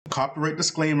Copyright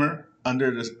disclaimer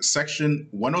under the Section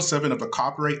 107 of the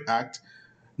Copyright Act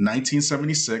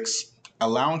 1976.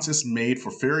 Allowance is made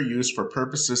for fair use for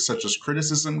purposes such as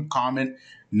criticism, comment,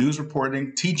 news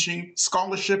reporting, teaching,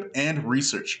 scholarship, and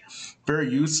research. Fair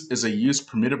use is a use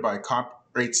permitted by a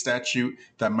copyright statute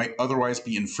that might otherwise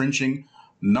be infringing.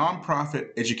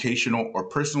 Nonprofit, educational, or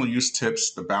personal use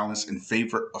tips the balance in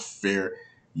favor of fair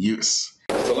use.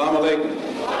 Assalamu alaikum.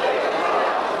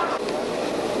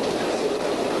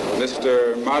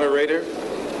 Mr. Moderator,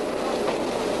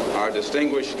 our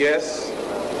distinguished guests,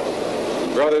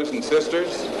 brothers and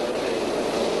sisters,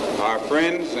 our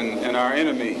friends and our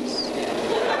enemies.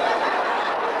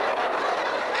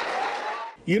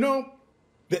 You know,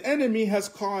 the enemy has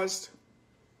caused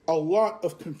a lot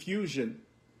of confusion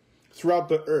throughout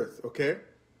the earth, okay?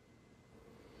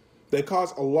 They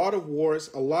cause a lot of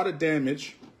wars, a lot of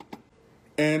damage,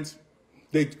 and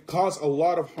they cause a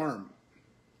lot of harm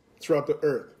throughout the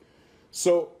earth.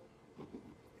 So,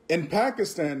 in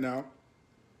Pakistan now,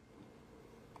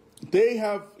 they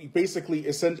have basically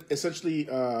essentially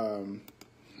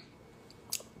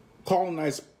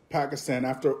colonized Pakistan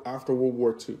after World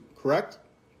War II, correct?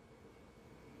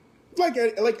 Like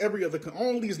every other,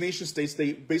 all these nation states,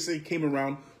 they basically came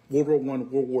around World War I,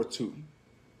 World War II.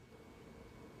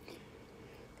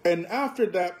 And after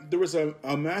that, there was a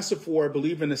massive war, I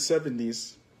believe in the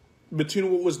 70s,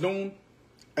 between what was known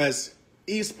as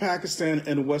East Pakistan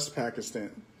and West Pakistan,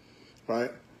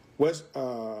 right?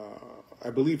 I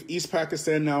believe East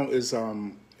Pakistan now is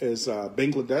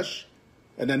Bangladesh,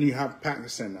 and then you have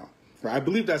Pakistan now, right? I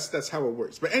believe that's how it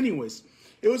works. But anyways,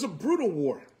 it was a brutal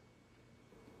war.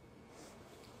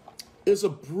 It was a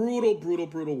brutal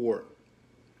war.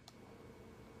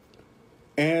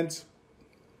 And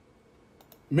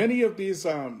many of these,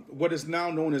 what is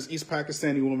now known as East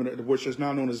Pakistani women, which is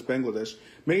now known as Bangladesh,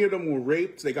 many of them were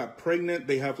raped. They got pregnant.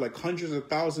 They have like hundreds of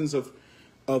thousands of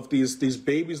these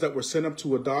babies that were sent up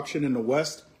to adoption in the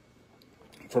West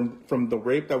from the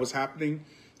rape that was happening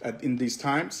in these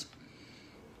times.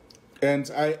 And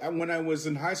when I was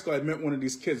in high school, I met one of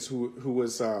these kids who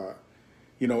was, a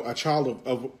child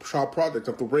product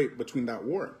of the rape between that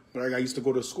war. Right? I used to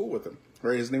go to school with him.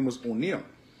 Right? His name was O'Neill.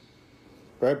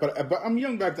 Right? But I'm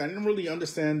young back then. I didn't really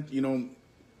understand,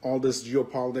 all this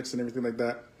geopolitics and everything like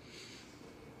that.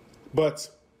 But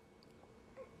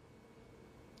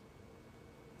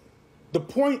the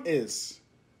point is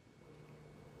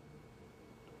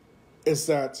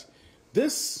that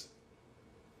this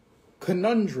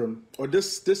conundrum or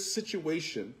this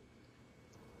situation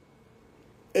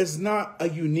is not a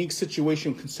unique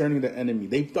situation concerning the enemy.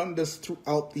 They've done this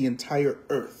throughout the entire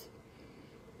earth.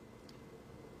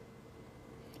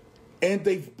 And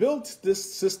they've built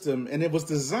this system, and it was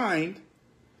designed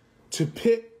to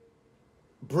pit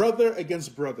brother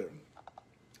against brother.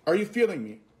 Are you feeling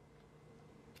me?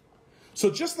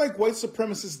 So just like white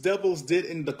supremacist devils did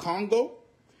in the Congo,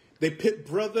 they pit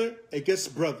brother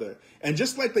against brother. And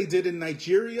just like they did in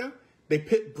Nigeria, they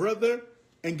pit brother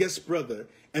against brother.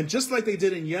 And just like they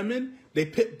did in Yemen, they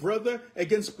pit brother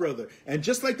against brother. And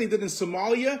just like they did in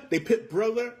Somalia, they pit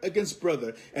brother against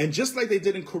brother. And just like they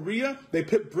did in Korea, they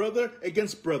pit brother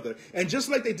against brother. And just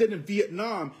like they did in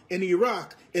Vietnam, in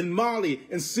Iraq, in Mali,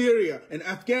 in Syria, in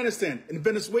Afghanistan, in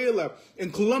Venezuela,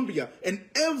 in Colombia, in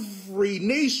every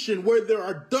nation where there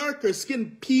are darker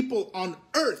skinned people on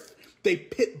earth, they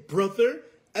pit brother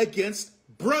against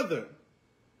brother.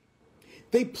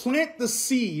 They plant the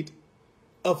seed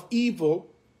of evil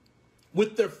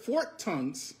with their forked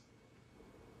tongues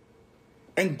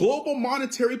and global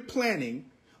monetary planning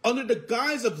under the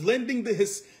guise of lending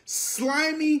his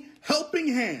slimy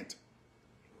helping hand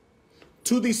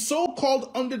to the so-called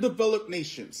underdeveloped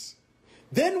nations.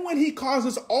 Then when he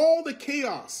causes all the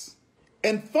chaos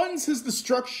and funds his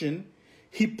destruction,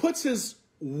 he puts his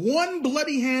one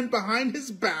bloody hand behind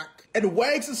his back and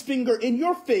wags his finger in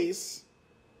your face,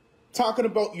 talking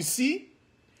about, you see,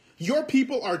 your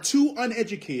people are too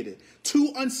uneducated,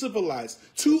 too uncivilized,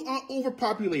 too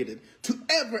overpopulated to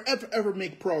ever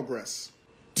make progress.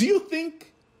 Do you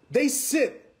think they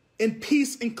sit in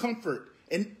peace and comfort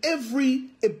in every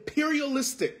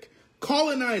imperialistic,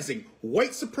 colonizing,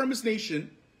 white supremacist nation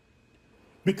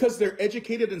because they're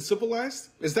educated and civilized?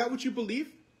 Is that what you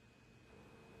believe?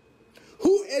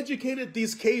 Who educated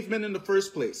these cavemen in the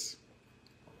first place?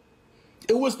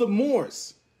 It was the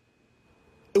Moors.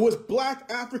 It was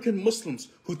black African Muslims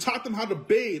who taught them how to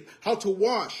bathe, how to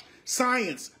wash,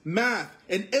 science, math,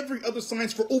 and every other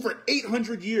science for over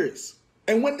 800 years.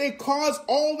 And when they cause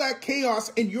all that chaos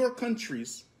in your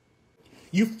countries,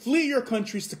 you flee your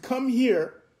countries to come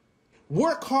here,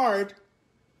 work hard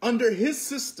under his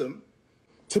system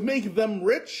to make them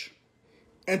rich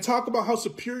and talk about how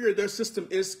superior their system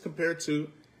is compared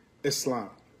to Islam.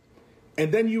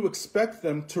 And then you expect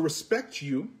them to respect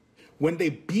you when they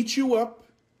beat you up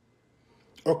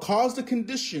or cause the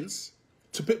conditions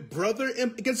to pit brother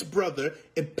against brother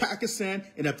in Pakistan,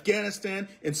 in Afghanistan,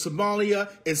 in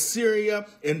Somalia, in Syria,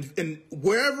 in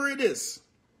wherever it is.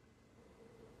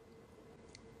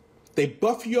 They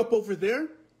buff you up over there,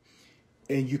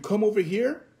 and you come over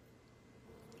here,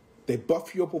 they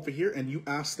buff you up over here, and you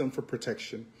ask them for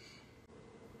protection.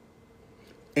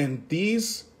 And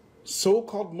these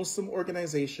so-called Muslim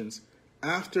organizations,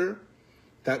 after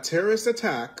that terrorist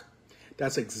attack,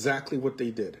 that's exactly what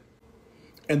they did.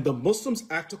 And the Muslims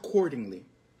act accordingly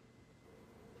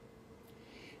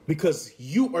because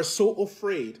you are so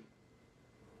afraid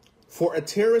for a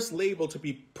terrorist label to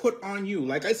be put on you.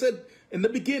 Like I said in the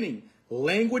beginning,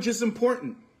 language is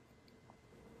important.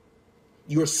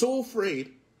 You're so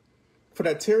afraid for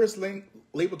that terrorist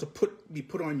label to be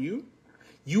put on you,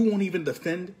 you won't even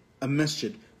defend a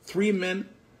masjid. 3 men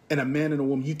and a man and a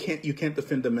woman, you can't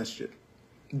defend the masjid.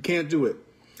 You can't do it.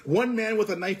 1 man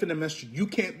with a knife in the masjid, you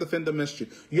can't defend the masjid.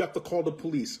 You have to call the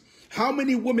police. How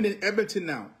many women in Edmonton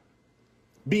now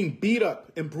being beat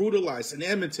up and brutalized in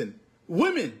Edmonton?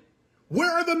 Women,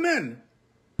 where are the men?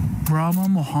 Brahma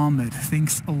Muhammad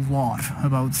thinks a lot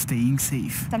about staying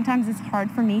safe. Sometimes it's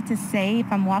hard for me to say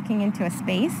if I'm walking into a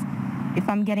space, if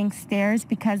I'm getting stares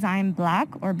because I'm black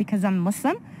or because I'm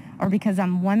Muslim or because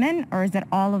I'm woman, or is it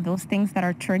all of those things that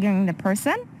are triggering the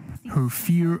person? Her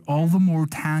fear all the more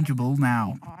tangible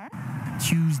now.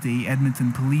 Tuesday,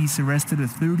 Edmonton police arrested a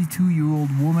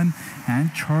 32-year-old woman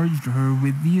and charged her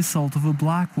with the assault of a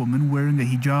black woman wearing a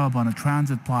hijab on a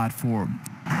transit platform.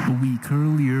 A week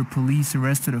earlier, police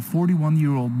arrested a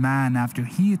 41-year-old man after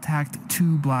he attacked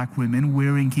 2 black women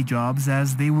wearing hijabs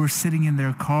as they were sitting in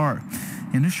their car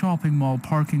in a shopping mall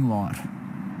parking lot.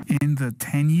 In the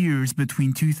 10 years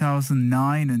between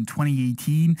 2009 and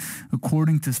 2018,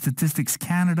 according to Statistics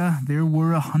Canada, there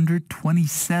were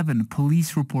 127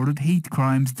 police-reported hate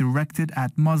crimes directed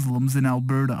at Muslims in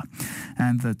Alberta,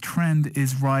 and the trend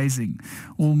is rising.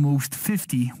 Almost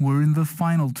 50 were in the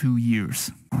final 2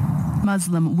 years.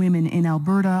 Muslim women in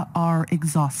Alberta are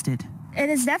exhausted. It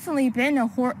has definitely been a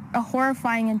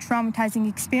horrifying and traumatizing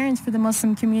experience for the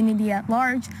Muslim community at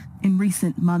large. In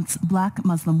recent months, black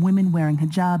Muslim women wearing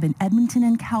hijab in Edmonton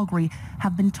and Calgary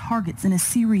have been targets in a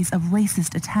series of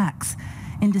racist attacks.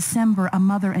 In December, a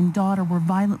mother and daughter were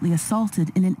violently assaulted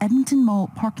in an Edmonton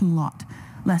Mall parking lot.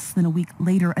 Less than a week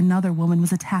later, another woman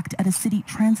was attacked at a city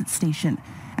transit station.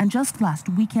 And just last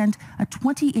weekend, a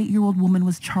 28-year-old woman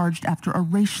was charged after a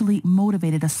racially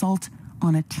motivated assault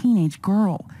on a teenage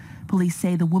girl. Police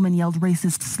say the woman yelled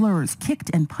racist slurs, kicked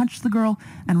and punched the girl,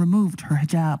 and removed her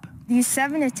hijab. These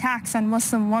 7 attacks on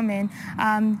Muslim women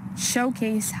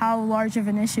showcase how large of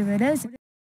an issue it is.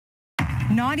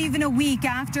 Not even a week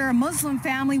after a Muslim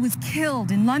family was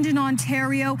killed in London,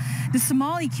 Ontario, the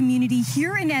Somali community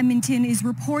here in Edmonton is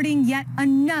reporting yet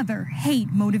another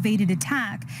hate-motivated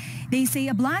attack. They say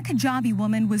a black hijabi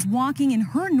woman was walking in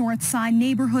her North Side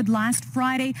neighborhood last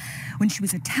Friday when she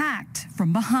was attacked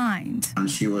from behind.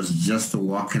 And she was just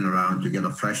walking around to get a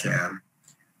fresh air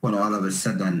when all of a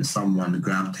sudden someone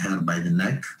grabbed her by the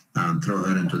neck and threw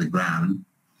her into the ground.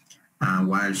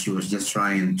 While she was just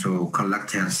trying to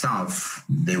collect herself,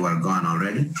 they were gone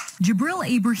already. Jibril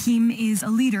Ibrahim is a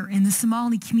leader in the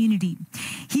Somali community.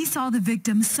 He saw the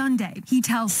victim Sunday. He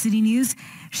tells City News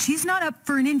she's not up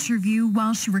for an interview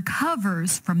while she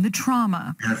recovers from the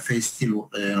trauma. Her face still,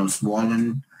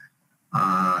 swollen.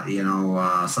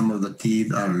 Some of the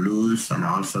teeth are loose, and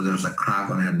also there's a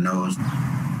crack on her nose.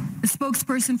 A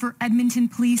spokesperson for Edmonton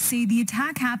police say the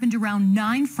attack happened around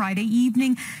 9 Friday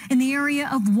evening in the area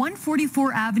of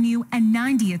 144 Avenue and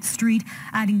 90th Street,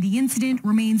 adding the incident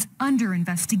remains under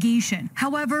investigation.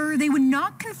 However, they would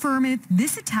not confirm if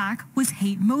this attack was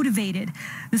hate-motivated.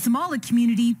 The Somali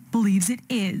community believes it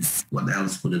is. What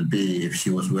else would it be if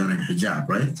she was wearing hijab,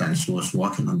 right? And she was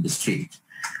walking on the street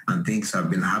and things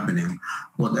have been happening.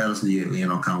 What else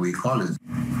can we call it?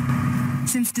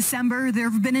 Since December, there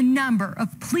have been a number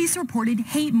of police-reported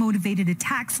hate-motivated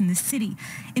attacks in the city.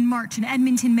 In March, an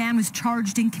Edmonton man was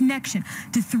charged in connection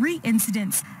to 3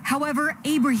 incidents. However,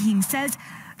 Ibrahim says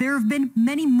there have been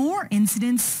many more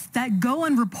incidents that go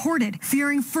unreported,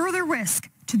 fearing further risk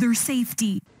to their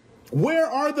safety. Where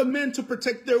are the men to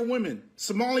protect their women?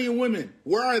 Somalian women,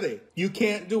 where are they? You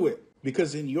can't do it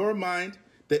because in your mind,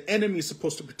 the enemy is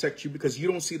supposed to protect you because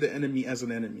you don't see the enemy as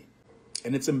an enemy.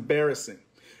 And it's embarrassing.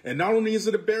 And not only is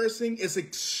it embarrassing, it's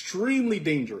extremely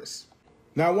dangerous.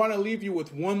 Now, I want to leave you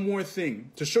with one more thing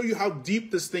to show you how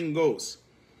deep this thing goes.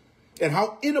 and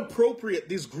how inappropriate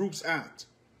these groups act.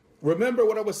 Remember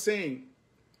what I was saying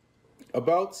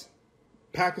about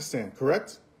Pakistan,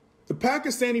 correct? The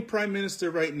Pakistani prime minister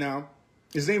right now,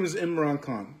 his name is Imran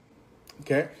Khan.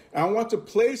 Okay, I want to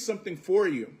play something for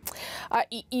you.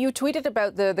 You tweeted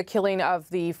about the killing of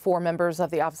the 4 members of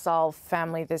the Afzal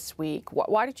family this week.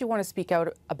 Why did you want to speak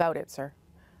out about it, sir?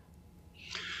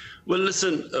 Well,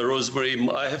 listen, Rosemary,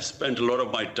 I have spent a lot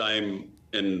of my time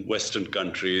in Western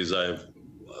countries. I've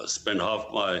spent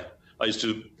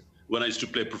when I used to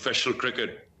play professional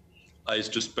cricket, I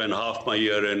used to spend half my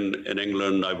year in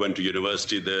England. I went to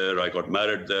university there. I got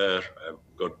married there.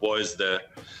 I've got boys there.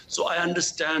 So I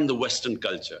understand the Western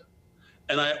culture.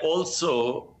 And I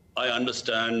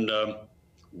understand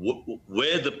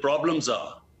where the problems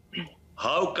are.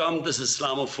 How come this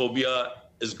Islamophobia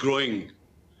is growing,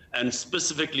 and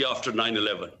specifically after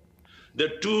 9/11? There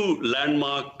are 2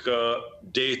 landmark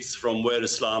dates from where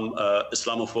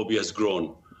Islamophobia has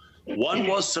grown. One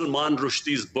was Salman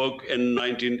Rushdie's book in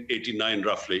 1989,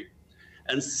 roughly.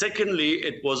 And secondly,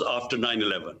 it was after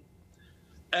 9/11.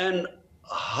 And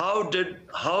how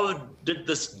did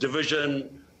this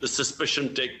division, the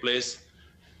suspicion take place?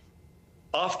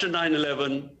 After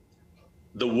 9/11,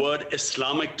 the word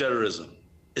Islamic terrorism,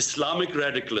 Islamic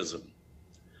radicalism.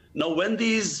 Now, when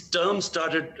these terms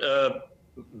started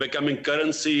becoming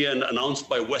currency and announced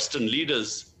by Western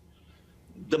leaders,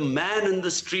 the man in the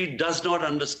street does not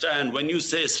understand. When you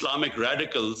say Islamic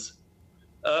radicals,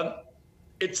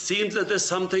 it seems that there's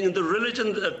something in the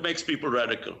religion that makes people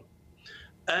radical.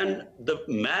 And the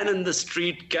man in the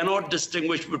street cannot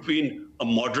distinguish between a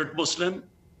moderate Muslim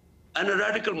and a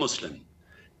radical Muslim.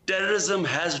 Terrorism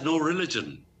has no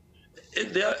religion.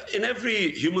 In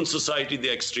every human society,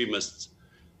 they're extremists.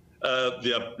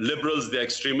 They are liberals, they're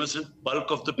extremists, and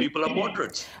bulk of the people are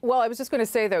moderates. Well, I was just going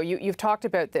to say, though, you've talked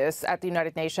about this at the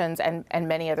United Nations and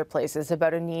many other places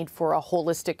about a need for a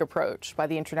holistic approach by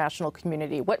the international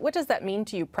community. What does that mean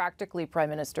to you practically, Prime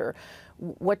Minister?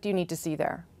 What do you need to see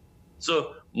there?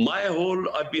 So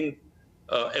I've been,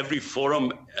 every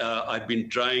forum, I've been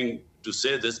trying to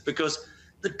say this because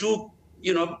the 2,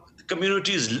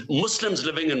 communities, Muslims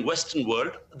living in Western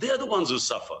world, they're the ones who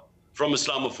suffer from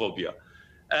Islamophobia.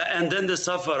 And then they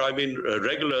suffer. I mean,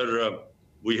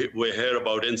 we hear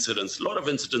about incidents. A lot of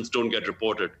incidents don't get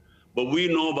reported, but we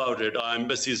know about it. Our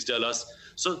embassies tell us.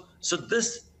 So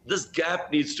this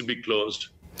gap needs to be closed.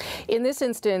 In this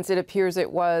instance, it appears it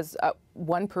was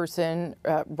one person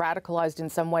radicalized in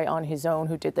some way on his own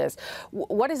who did this.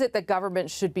 What is it that government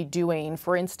should be doing,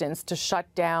 for instance, to shut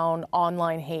down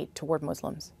online hate toward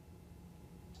Muslims?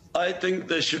 I think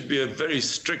there should be a very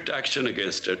strict action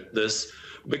against this.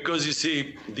 Because you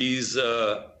see, these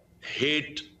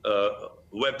hate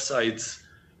websites,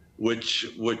 which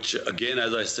again,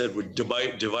 as I said, would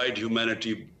divide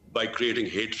humanity by creating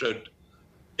hatred,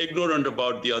 ignorant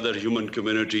about the other human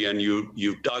community, and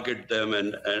you target them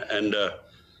and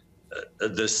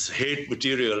this hate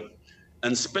material,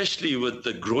 and especially with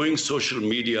the growing social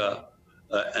media,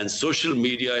 and social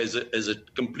media is a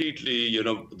completely,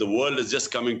 the world is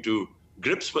just coming to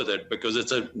grips with it because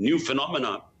it's a new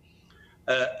phenomenon.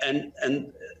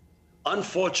 And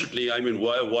unfortunately, I mean,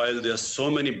 while there are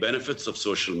so many benefits of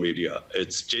social media,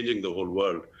 it's changing the whole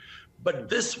world. But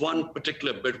this one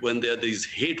particular bit, when there are these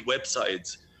hate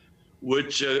websites,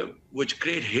 which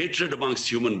create hatred amongst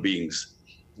human beings,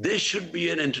 there should be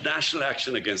an international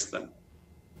action against them.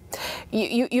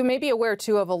 You may be aware,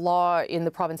 too, of a law in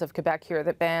the province of Quebec here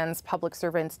that bans public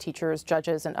servants, teachers,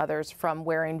 judges, and others from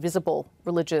wearing visible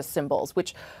religious symbols,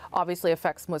 which obviously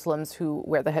affects Muslims who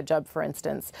wear the hijab, for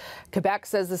instance. Quebec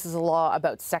says this is a law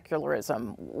about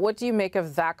secularism. What do you make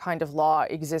of that kind of law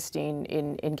existing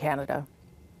in Canada?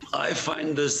 I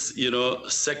find this,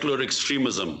 secular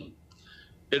extremism.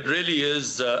 It really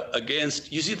is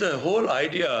against, you see, the whole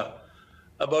idea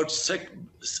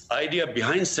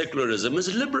behind secularism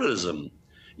is liberalism.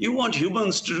 You want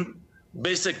humans to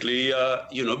basically,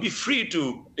 be free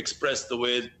to express the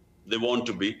way they want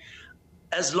to be,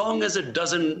 as long as it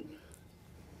doesn't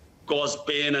cause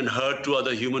pain and hurt to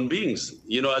other human beings.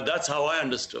 That's how I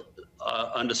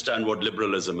understand what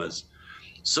liberalism is.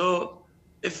 So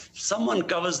if someone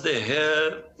covers their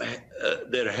hair,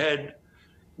 their head,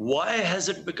 why has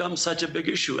it become such a big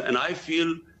issue? And I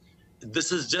feel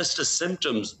this is just a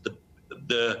symptom.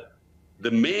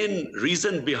 The main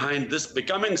reason behind this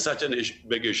becoming such an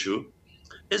big issue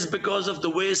is because of the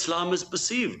way Islam is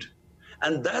perceived.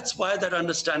 And that's why that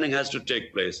understanding has to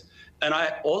take place. And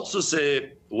I also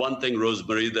say one thing,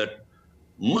 Rosemary, that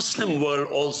Muslim world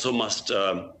also must,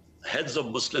 heads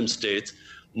of Muslim states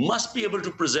must be able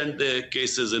to present their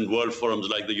cases in world forums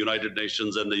like the United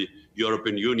Nations and the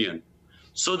European Union.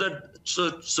 so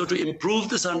to improve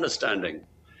this understanding.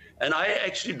 And I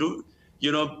actually do,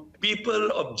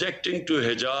 people objecting to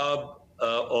hijab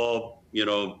or,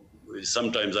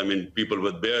 sometimes, people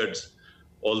with beards,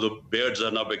 although beards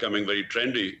are now becoming very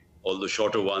trendy, although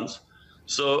shorter ones.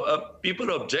 So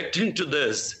people objecting to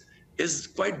this is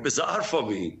quite bizarre for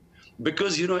me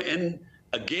because, again,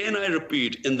 I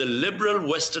repeat, in the liberal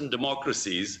Western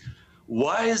democracies,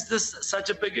 why is this such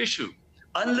a big issue?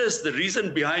 Unless the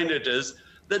reason behind it is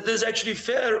that there's actually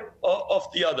fear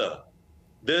of the other.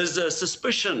 There's a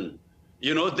suspicion.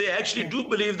 They actually do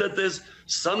believe that there's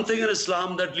something in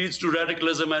Islam that leads to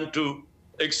radicalism and to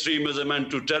extremism and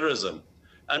to terrorism.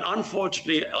 And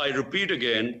unfortunately, I repeat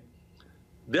again,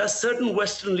 there are certain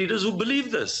Western leaders who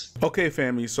believe this. Okay,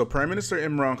 family. So Prime Minister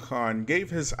Imran Khan gave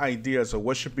his ideas of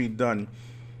what should be done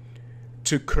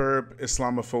to curb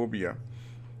Islamophobia.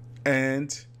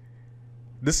 And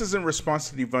this is in response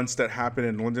to the events that happened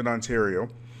in London, Ontario.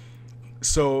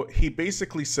 So he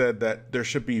basically said that there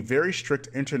should be very strict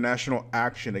international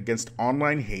action against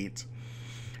online hate.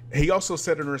 He also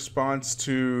said in response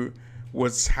to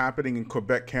what's happening in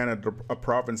Quebec, Canada, a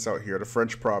province out here, the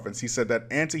French province, he said that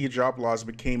anti-hijab laws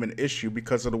became an issue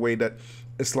because of the way that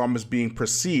Islam is being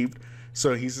perceived.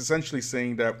 So he's essentially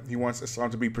saying that he wants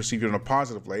Islam to be perceived in a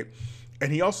positive light.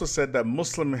 And he also said that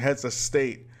Muslim heads of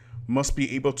state must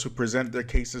be able to present their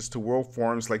cases to world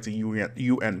forums like the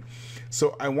UN.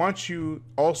 So I want you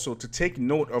also to take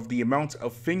note of the amount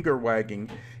of finger wagging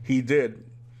he did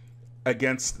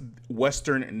against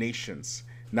Western nations.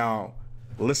 Now,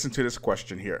 listen to this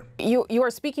question here. You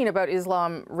are speaking about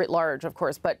Islam writ large, of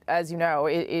course, but as you know,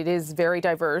 it is very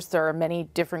diverse. There are many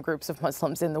different groups of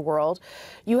Muslims in the world.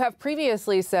 You have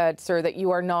previously said, sir, that you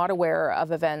are not aware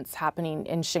of events happening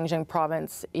in Xinjiang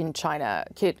province in China.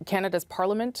 Canada's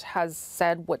parliament has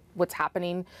said what's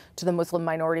happening to the Muslim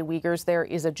minority Uyghurs there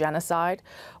is a genocide.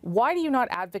 Why do you not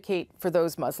advocate for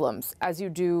those Muslims as you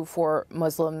do for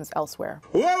Muslims elsewhere?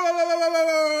 Whoa.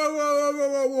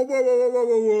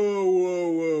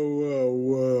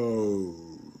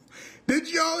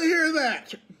 Did y'all hear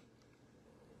that?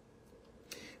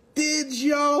 Did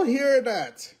y'all hear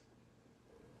that?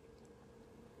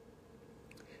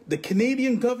 The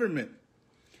Canadian government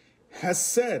has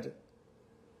said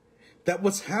that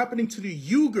what's happening to the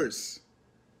Uyghurs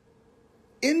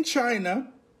in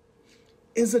China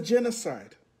is a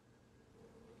genocide.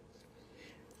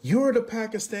 You're the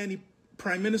Pakistani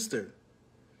Prime Minister.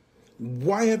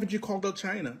 Why haven't you called out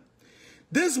China?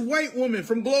 This white woman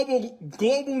from global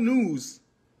news,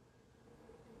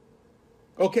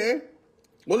 okay?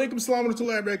 Walaikum salam wa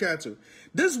rahmatullahi wa barakatuh.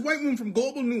 This white woman from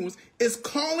global news is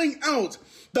calling out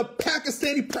the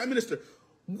Pakistani Prime Minister.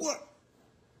 What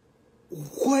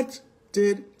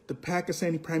did the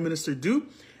Pakistani Prime Minister do?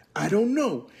 I don't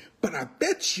know, but I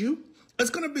bet you it's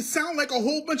going to sound like a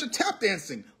whole bunch of tap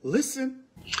dancing. Listen.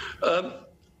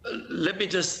 Let me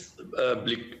just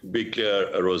be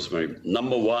clear, Rosemary.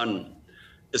 Number one,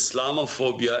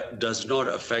 Islamophobia does not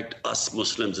affect us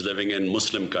Muslims living in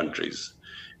Muslim countries.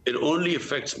 It only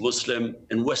affects Muslims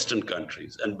in Western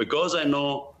countries. And because I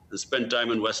know and spend time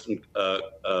in Western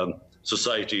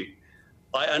society,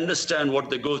 I understand what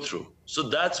they go through. So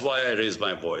that's why I raise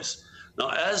my voice. Now,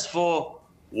 as for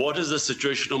what is the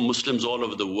situation of Muslims all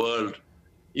over the world,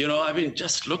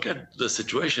 just look at the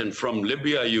situation from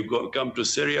Libya, come to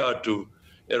Syria, to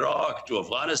Iraq, to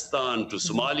Afghanistan, to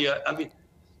Somalia.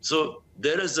 So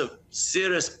there is a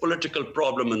serious political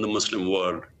problem in the Muslim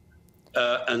world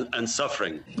and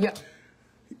suffering. Yeah.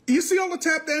 You see all the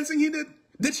tap dancing he did?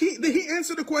 Did he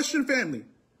answer the question, family?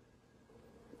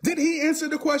 Did he answer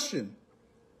the question?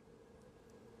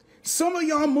 Some of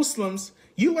y'all Muslims,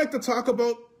 you like to talk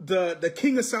about the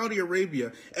king of Saudi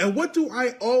Arabia. And what do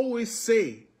I always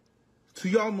say to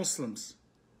y'all Muslims?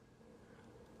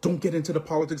 Don't get into the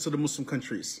politics of the Muslim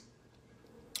countries.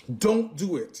 Don't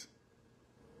do it.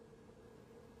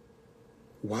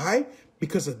 Why?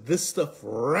 Because of this stuff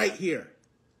right here.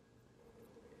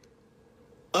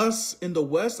 Us in the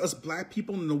West, us black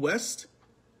people in the West,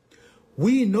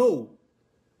 we know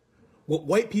what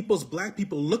white people's black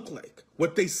people look like,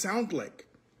 what they sound like,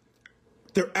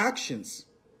 their actions.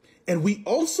 And we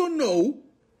also know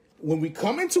when we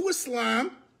come into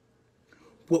Islam,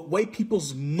 what white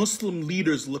people's Muslim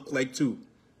leaders look like too.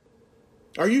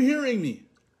 Are you hearing me?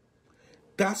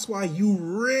 That's why you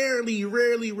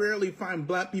rarely find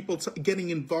black people getting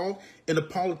involved in the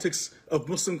politics of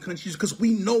Muslim countries, because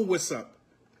we know what's up.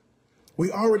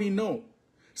 We already know.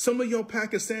 Some of y'all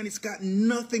Pakistanis got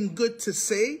nothing good to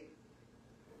say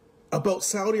about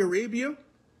Saudi Arabia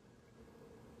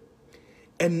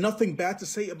and nothing bad to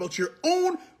say about your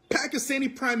own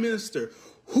Pakistani Prime Minister,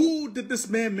 Who did this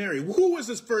man marry? Who was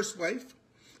his first wife?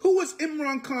 Who was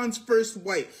Imran Khan's first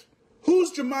wife?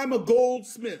 Who's Jemima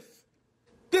Goldsmith?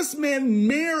 This man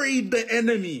married the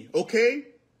enemy, okay?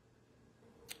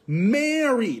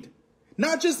 Married.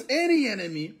 Not just any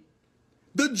enemy.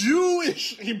 The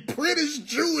British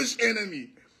Jewish enemy.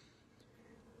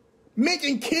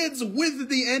 Making kids with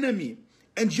the enemy.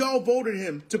 And y'all voted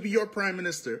him to be your prime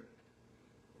minister.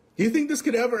 You think this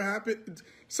could ever happen?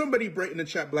 Somebody write in the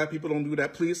chat, black people don't do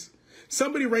that, please.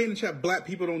 Somebody write in the chat, black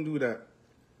people don't do that.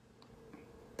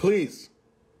 Please.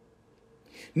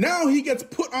 Now he gets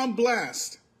put on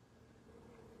blast.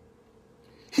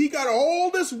 He got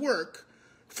all this work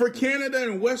for Canada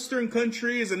and Western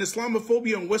countries and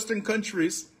Islamophobia in Western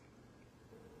countries.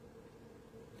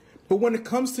 But when it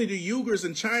comes to the Uyghurs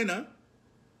in China,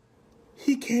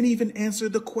 he can't even answer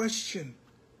the question.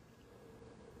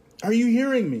 Are you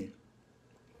hearing me?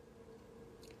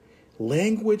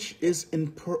 Language is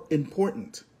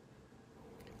important.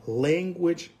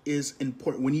 Language is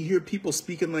important. When you hear people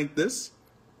speaking like this,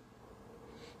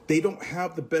 they don't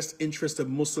have the best interest of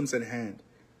Muslims at hand.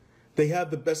 They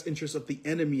have the best interest of the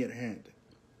enemy at hand.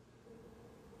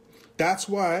 That's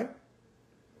why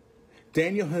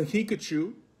Daniel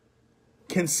Haqiqatjou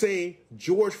can say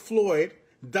George Floyd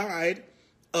died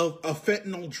of a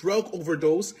fentanyl drug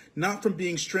overdose, not from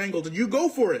being strangled, and you go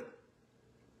for it.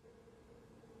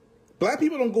 Black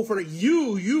people don't go for it.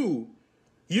 You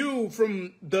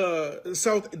from the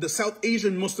South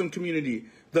Asian Muslim community,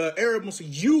 the Arab Muslim,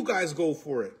 you guys go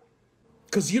for it.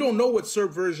 Because you don't know what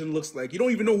subversion looks like. You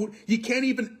don't even know who, you can't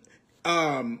even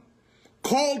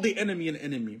call the enemy an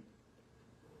enemy.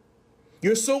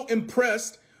 You're so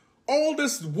impressed. All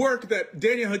this work that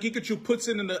Daniel Haqiqatjou puts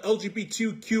in the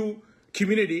LGBTQ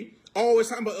community, always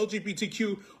talking about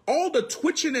LGBTQ, all the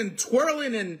twitching and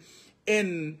twirling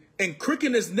and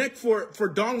cricking his neck for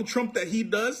Donald Trump that he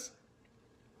does,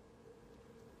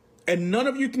 and none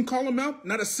of you can call him out?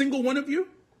 Not a single one of you?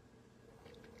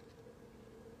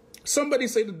 Somebody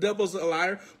say the devil's a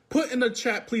liar. Put in the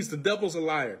chat, please, the devil's a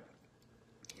liar.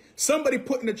 Somebody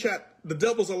put in the chat, the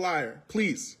devil's a liar,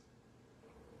 please.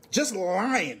 Just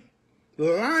lying.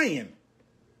 Lying.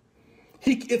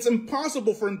 It's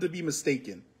impossible for him to be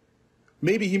mistaken.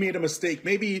 Maybe he made a mistake.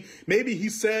 Maybe he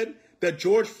said that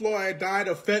George Floyd died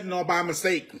of fentanyl by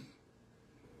mistake.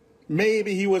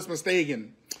 Maybe he was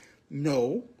mistaken.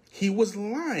 No, he was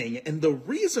lying. And the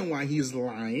reason why he's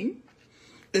lying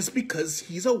is because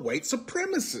he's a white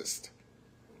supremacist.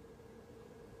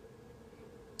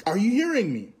 Are you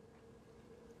hearing me?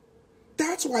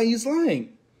 That's why he's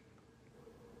lying.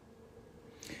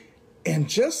 And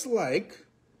just like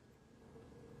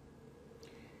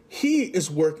he is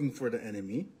working for the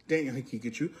enemy, Daniel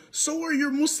Haqiqatjou, so are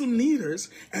your Muslim leaders,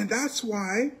 and that's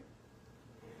why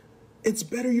it's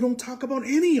better you don't talk about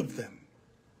any of them.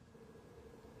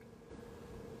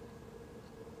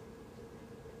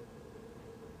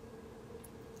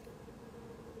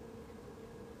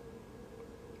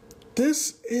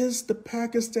 This is the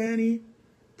Pakistani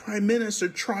Prime Minister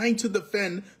trying to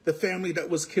defend the family that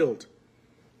was killed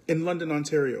in London,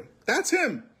 Ontario. That's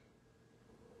him.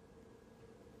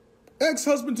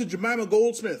 Ex-husband to Jemima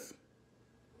Goldsmith.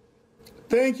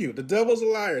 Thank you. The devil's a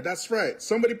liar. That's right.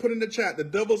 Somebody put in the chat, the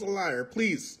devil's a liar,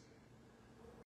 please.